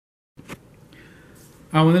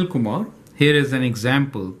I'm Anil Kumar. Here is an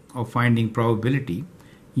example of finding probability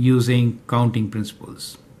using counting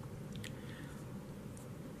principles.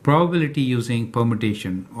 Probability using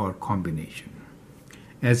permutation or combination.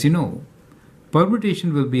 As you know,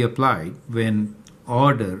 permutation will be applied when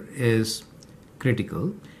order is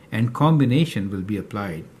critical and combination will be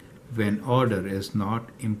applied when order is not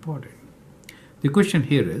important. The question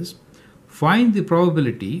here is, find the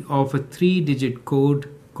probability of a 3-digit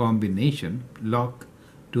code combination lock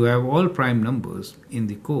to have all prime numbers in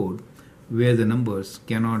the code where the numbers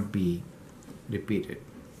cannot be repeated.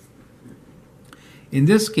 In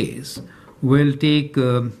this case, we'll take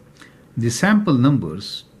the sample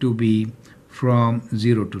numbers to be from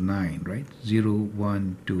 0 to 9, right? 0,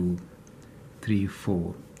 1, 2, 3,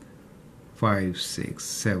 4, 5, 6,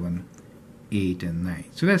 7, 8, and 9.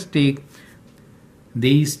 So let's take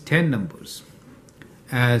these 10 numbers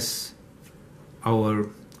as our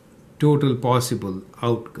total possible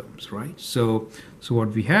outcomes, right? So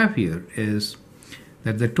what we have here is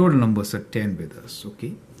that the total numbers are 10 with us,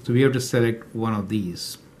 okay? So we have to select one of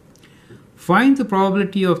these. Find the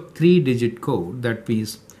probability of 3-digit code. That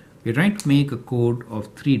means we're trying to make a code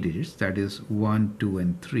of 3 digits, that is 1, 2,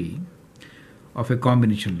 and 3, of a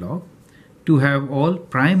combination lock to have all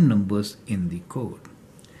prime numbers in the code.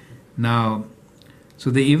 Now, so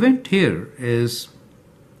the event here is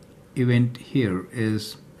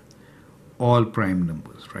all prime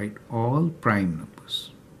numbers, right? All prime numbers.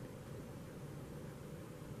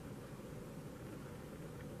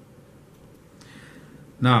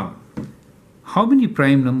 Now, how many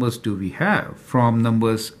prime numbers do we have from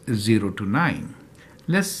numbers 0 to 9?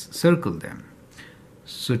 Let's circle them.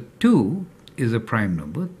 So 2 is a prime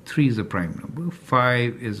number, 3 is a prime number,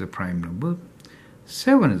 5 is a prime number,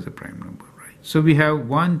 7 is a prime number, right? So we have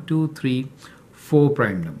 1, 2, 3, 4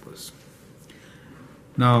 prime numbers.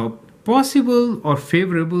 Now, possible or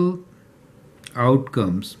favorable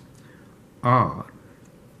outcomes are,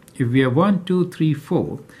 if we have 1, 2, 3,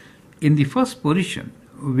 4, in the first position,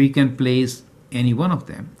 we can place any one of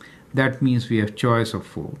them. That means we have choice of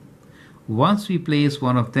 4. Once we place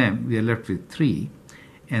one of them, we are left with 3,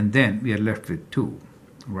 and then we are left with 2,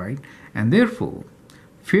 right? And therefore,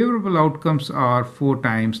 favorable outcomes are 4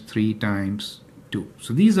 times 3 times 2.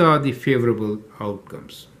 So these are the favorable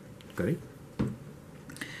outcomes, correct?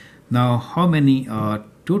 Now, how many are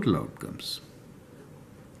total outcomes?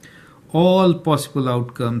 All possible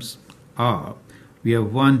outcomes are, we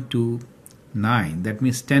have 1, 2, 9, that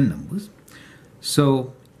means 10 numbers.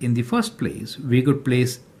 So in the first place, we could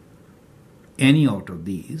place any out of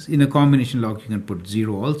these. In a combination lock, you can put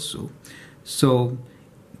 0 also. So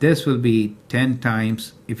this will be 10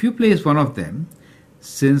 times. If you place one of them,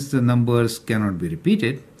 since the numbers cannot be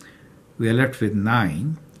repeated, we are left with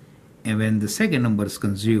 9. And when the second number is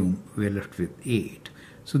consumed, we are left with 8.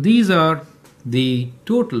 So these are the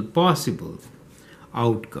total possible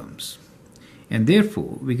outcomes. And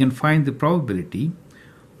therefore, we can find the probability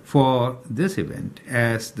for this event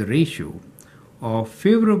as the ratio of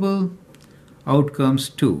favorable outcomes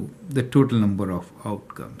to the total number of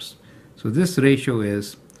outcomes. So this ratio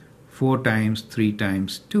is 4 times 3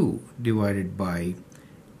 times 2 divided by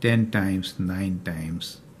 10 times 9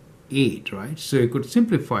 times 8, right? So you could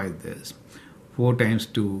simplify this. 4 times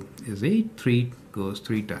 2 is 8, 3 goes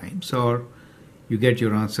 3 times, or you get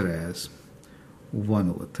your answer as 1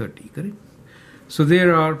 over 30, correct? So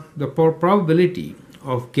there are the probability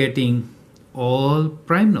of getting all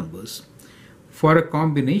prime numbers for a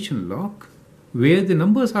combination lock where the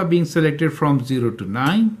numbers are being selected from 0 to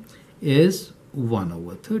 9 is 1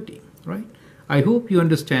 over 30, right? I hope you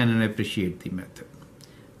understand and appreciate the method.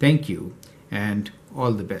 Thank you and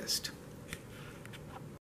all the best.